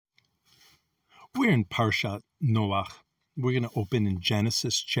We're in Parshat Noach. We're going to open in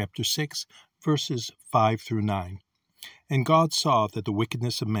Genesis chapter 6, verses 5 through 9. And God saw that the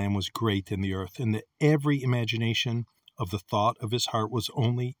wickedness of man was great in the earth, and that every imagination of the thought of his heart was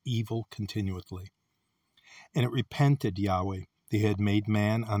only evil continually. And it repented Yahweh that he had made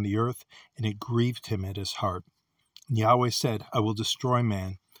man on the earth, and it grieved him at his heart. And Yahweh said, I will destroy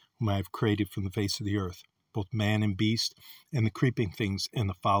man, whom I have created from the face of the earth, both man and beast, and the creeping things and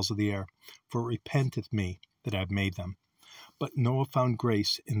the fowls of the air, for it repenteth me that I have made them. But Noah found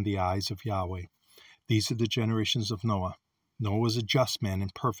grace in the eyes of Yahweh. These are the generations of Noah. Noah was a just man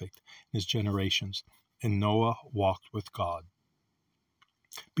and perfect in his generations, and Noah walked with God.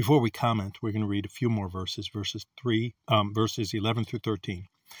 Before we comment, we're going to read a few more verses, verses 11 through 13.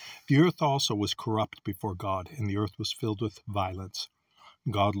 The earth also was corrupt before God, and the earth was filled with violence.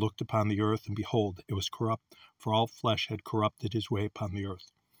 God looked upon the earth, and behold, it was corrupt, for all flesh had corrupted his way upon the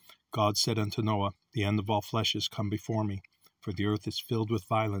earth. God said unto Noah, The end of all flesh is come before me, for the earth is filled with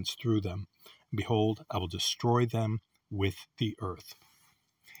violence through them. And behold, I will destroy them with the earth.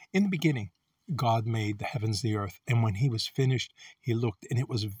 In the beginning, God made the heavens and the earth, and when he was finished, he looked, and it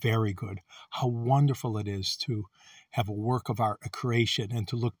was very good. How wonderful it is to have a work of art, a creation, and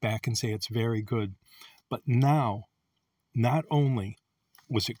to look back and say it's very good. But now, not only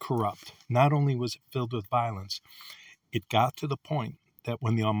was it corrupt, not only was it filled with violence, it got to the point that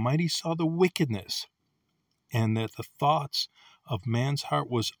when the Almighty saw the wickedness and that the thoughts of man's heart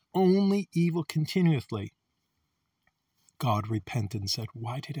was only evil continuously, God repented and said,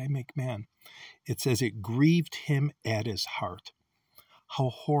 Why did I make man? It says it grieved him at his heart. How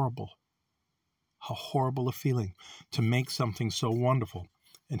horrible a feeling to make something so wonderful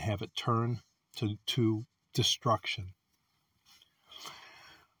and have it turn to destruction.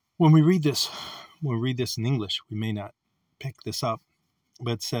 When we read this in English, we may not pick this up,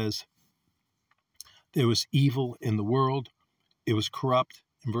 but it says, there was evil in the world, it was corrupt.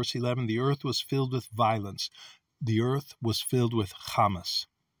 In verse 11, the earth was filled with violence. The earth was filled with Hamas.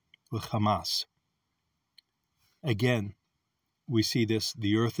 Again, we see this,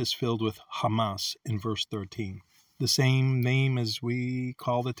 the earth is filled with Hamas in verse 13. The same name as we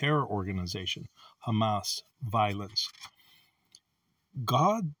call the terror organization, Hamas, violence.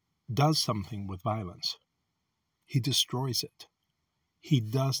 God does something with violence. He destroys it. He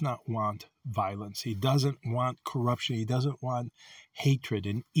does not want violence. He doesn't want corruption. He doesn't want hatred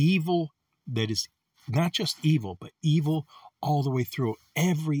and evil that is not just evil, but evil all the way through.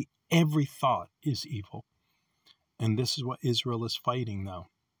 Every thought is evil. And this is what Israel is fighting now.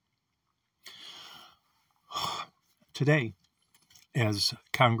 Today, as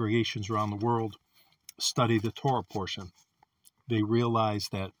congregations around the world study the Torah portion, they realize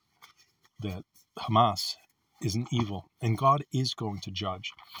that Hamas is an evil, and God is going to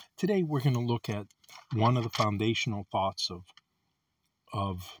judge. Today, we're going to look at one of the foundational thoughts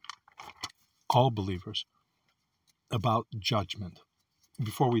of all believers about judgment.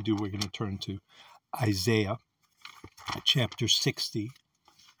 Before we do, we're going to turn to Isaiah chapter 60,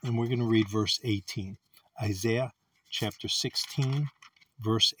 and we're going to read verse 18. Isaiah chapter 16,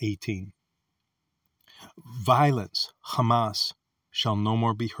 verse 18. Violence, Hamas, shall no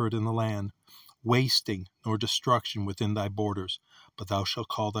more be heard in the land, wasting nor destruction within thy borders, but thou shalt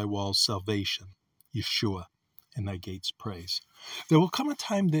call thy walls salvation, Yeshua, and thy gates praise. There will come a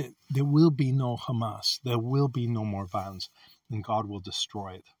time that there will be no Hamas, there will be no more violence, and God will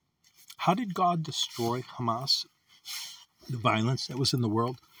destroy it. How did God destroy Hamas, the violence that was in the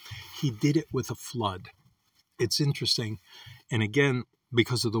world? He did it with a flood. It's interesting, and again,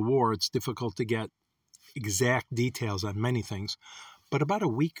 because of the war, it's difficult to get exact details on many things, but about a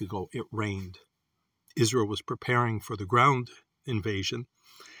week ago, it rained. Israel was preparing for the ground invasion,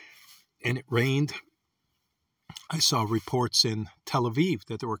 and it rained. I saw reports in Tel Aviv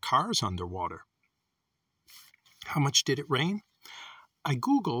that there were cars underwater. How much did it rain? I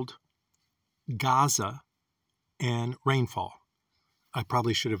Googled Gaza and rainfall. I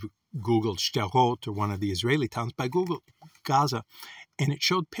probably should have Googled Sderot or one of the Israeli towns, but I Googled Gaza, and it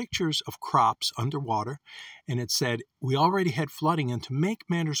showed pictures of crops underwater, and it said, we already had flooding, and to make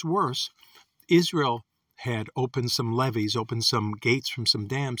matters worse, Israel had opened some levees, opened some gates from some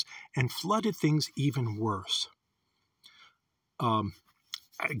dams, and flooded things even worse.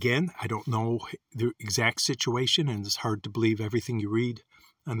 Again, I don't know the exact situation, and it's hard to believe everything you read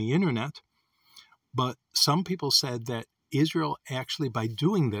on the internet, but some people said that Israel actually, by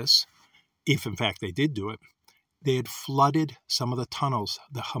doing this, if in fact they did do it, they had flooded some of the tunnels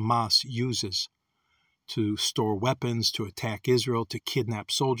that Hamas uses to store weapons, to attack Israel, to kidnap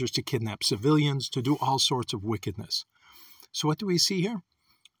soldiers, to kidnap civilians, to do all sorts of wickedness. So what do we see here?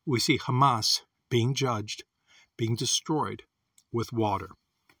 We see Hamas being judged, being destroyed with water.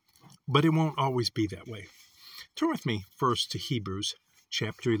 But it won't always be that way. Turn with me first to Hebrews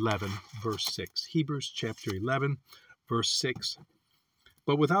chapter 11, verse 6. Hebrews chapter 11, verse 6.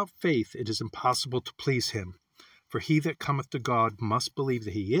 But without faith it is impossible to please him. For he that cometh to God must believe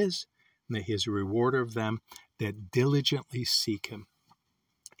that he is, and that he is a rewarder of them that diligently seek him.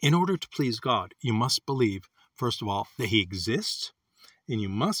 In order to please God, you must believe, first of all, that he exists, and you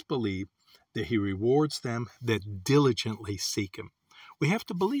must believe that he rewards them that diligently seek him. We have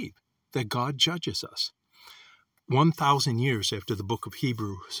to believe that God judges us. 1,000 years after the book of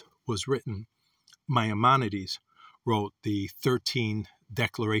Hebrews was written, Maimonides wrote the 13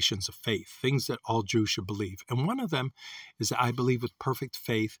 declarations of faith, things that all Jews should believe. And one of them is that I believe with perfect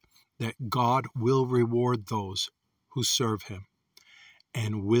faith that God will reward those who serve him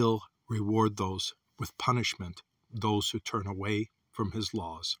and will reward those with punishment, those who turn away from his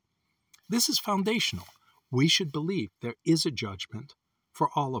laws. This is foundational. We should believe there is a judgment for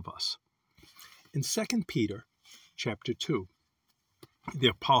all of us. In 2 Peter chapter 2, the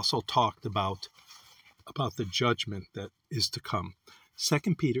apostle talked about the judgment that is to come.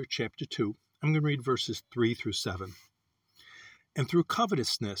 2 Peter chapter 2, I'm going to read verses 3 through 7. And through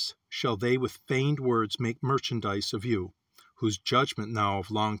covetousness shall they with feigned words make merchandise of you, whose judgment now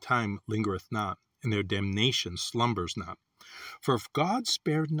of long time lingereth not, and their damnation slumbers not. For if God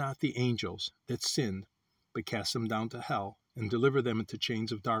spared not the angels that sinned, but cast them down to hell, and delivered them into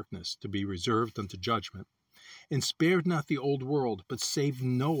chains of darkness, to be reserved unto judgment, and spared not the old world, but saved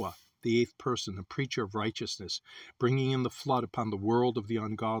Noah, the eighth person, a preacher of righteousness, bringing in the flood upon the world of the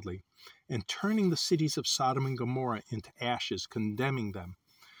ungodly, and turning the cities of Sodom and Gomorrah into ashes, condemning them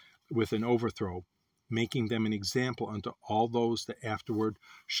with an overthrow, making them an example unto all those that afterward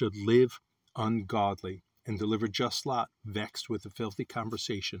should live ungodly, and deliver just Lot, vexed with the filthy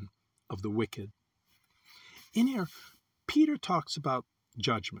conversation of the wicked. In here, Peter talks about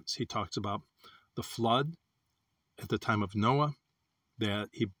judgments. He talks about the flood at the time of Noah, that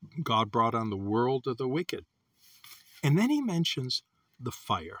God brought on the world of the wicked. And then he mentions the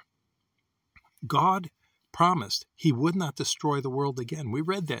fire. God promised he would not destroy the world again. We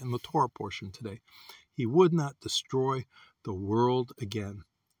read that in the Torah portion today. He would not destroy the world again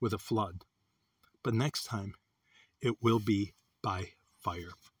with a flood. But next time, it will be by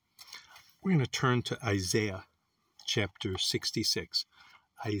fire. We're going to turn to Isaiah chapter 66.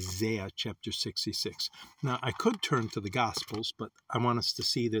 Isaiah chapter 66. Now, I could turn to the Gospels, but I want us to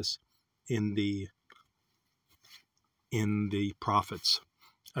see this in the prophets.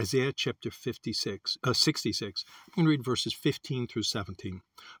 Isaiah chapter 66. I'm going to read verses 15 through 17.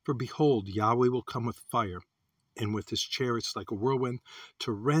 For behold, Yahweh will come with fire, and with his chariots like a whirlwind,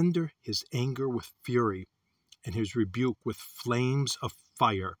 to render his anger with fury, and his rebuke with flames of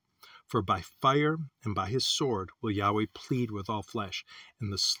fire. For by fire and by his sword will Yahweh plead with all flesh,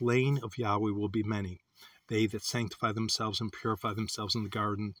 and the slain of Yahweh will be many. They that sanctify themselves and purify themselves in the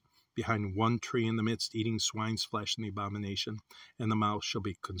garden, behind one tree in the midst, eating swine's flesh and the abomination, and the mouth shall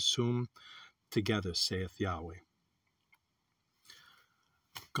be consumed together, saith Yahweh.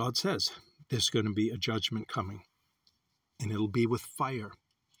 God says there's going to be a judgment coming, and it'll be with fire.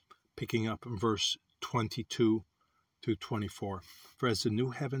 Picking up in verse 22 through 24. For as the new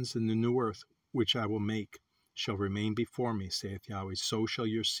heavens and the new earth, which I will make, shall remain before me, saith Yahweh, so shall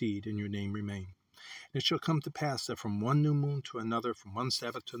your seed and your name remain. And it shall come to pass that from one new moon to another, from one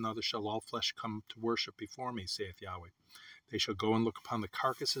Sabbath to another, shall all flesh come to worship before me, saith Yahweh. They shall go and look upon the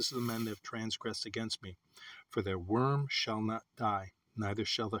carcasses of the men that have transgressed against me. For their worm shall not die, neither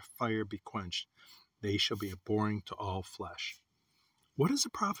shall their fire be quenched. They shall be abhorring to all flesh. What is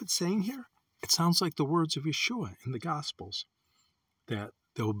the prophet saying here? It sounds like the words of Yeshua in the Gospels, that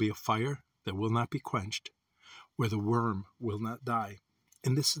there will be a fire that will not be quenched, where the worm will not die.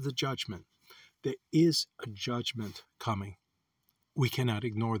 And this is the judgment. There is a judgment coming. We cannot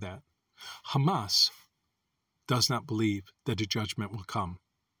ignore that. Hamas does not believe that a judgment will come.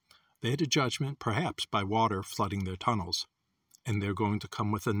 They had a judgment, perhaps by water flooding their tunnels, and they're going to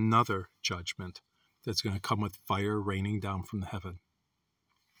come with another judgment that's going to come with fire raining down from the heaven.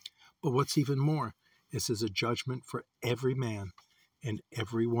 But what's even more is there's a judgment for every man and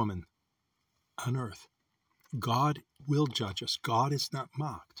every woman on earth. God will judge us. God is not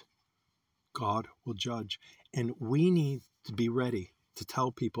mocked. God will judge. And we need to be ready to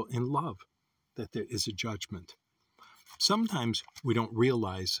tell people in love that there is a judgment. Sometimes we don't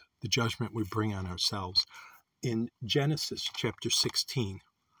realize the judgment we bring on ourselves. In Genesis chapter 16,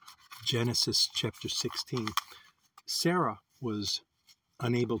 Sarah was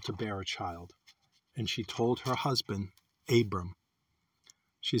unable to bear a child, and she told her husband, Abram,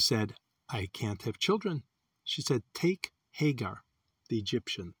 she said, I can't have children. She said, take Hagar, the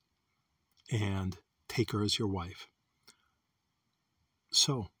Egyptian, and take her as your wife.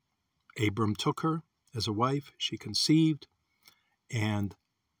 So Abram took her as a wife. She conceived, and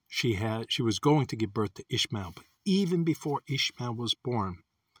she was going to give birth to Ishmael. But even before Ishmael was born,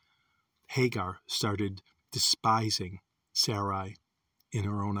 Hagar started despising Sarai in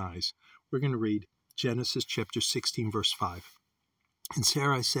her own eyes. We're going to read Genesis chapter 16, verse 5. And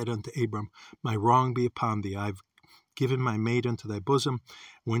Sarai said unto Abram, my wrong be upon thee. I have given my maid unto thy bosom.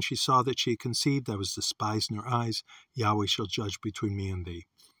 When she saw that she had conceived, I was despised in her eyes. Yahweh shall judge between me and thee.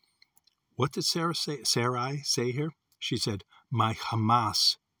 What did Sarai say here? She said, my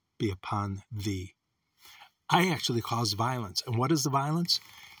Hamas be upon thee. I actually caused violence. And what is the violence?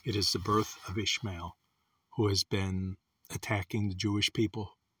 It is the birth of Ishmael, who has been attacking the Jewish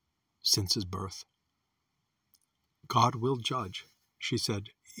people since his birth. God will judge. She said,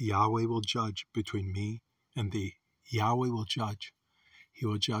 Yahweh will judge between me and thee. Yahweh will judge. He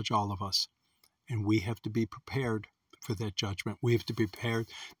will judge all of us. And we have to be prepared for that judgment. We have to be prepared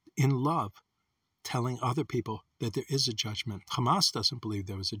in love, telling other people that there is a judgment. Hamas doesn't believe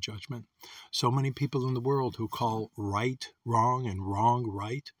there is a judgment. So many people in the world who call right wrong and wrong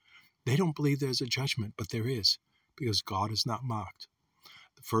right, they don't believe there's a judgment, but there is, because God is not mocked.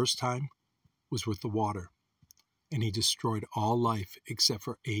 The first time was with the water, and he destroyed all life except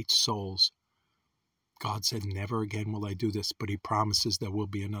for 8 souls. God said, never again will I do this, but he promises there will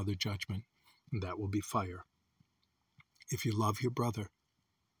be another judgment, and that will be fire. If you love your brother,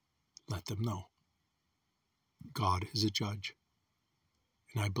 let them know. God is a judge,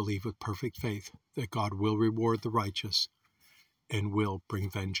 and I believe with perfect faith that God will reward the righteous and will bring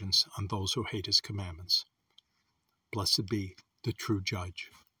vengeance on those who hate his commandments. Blessed be the true judge.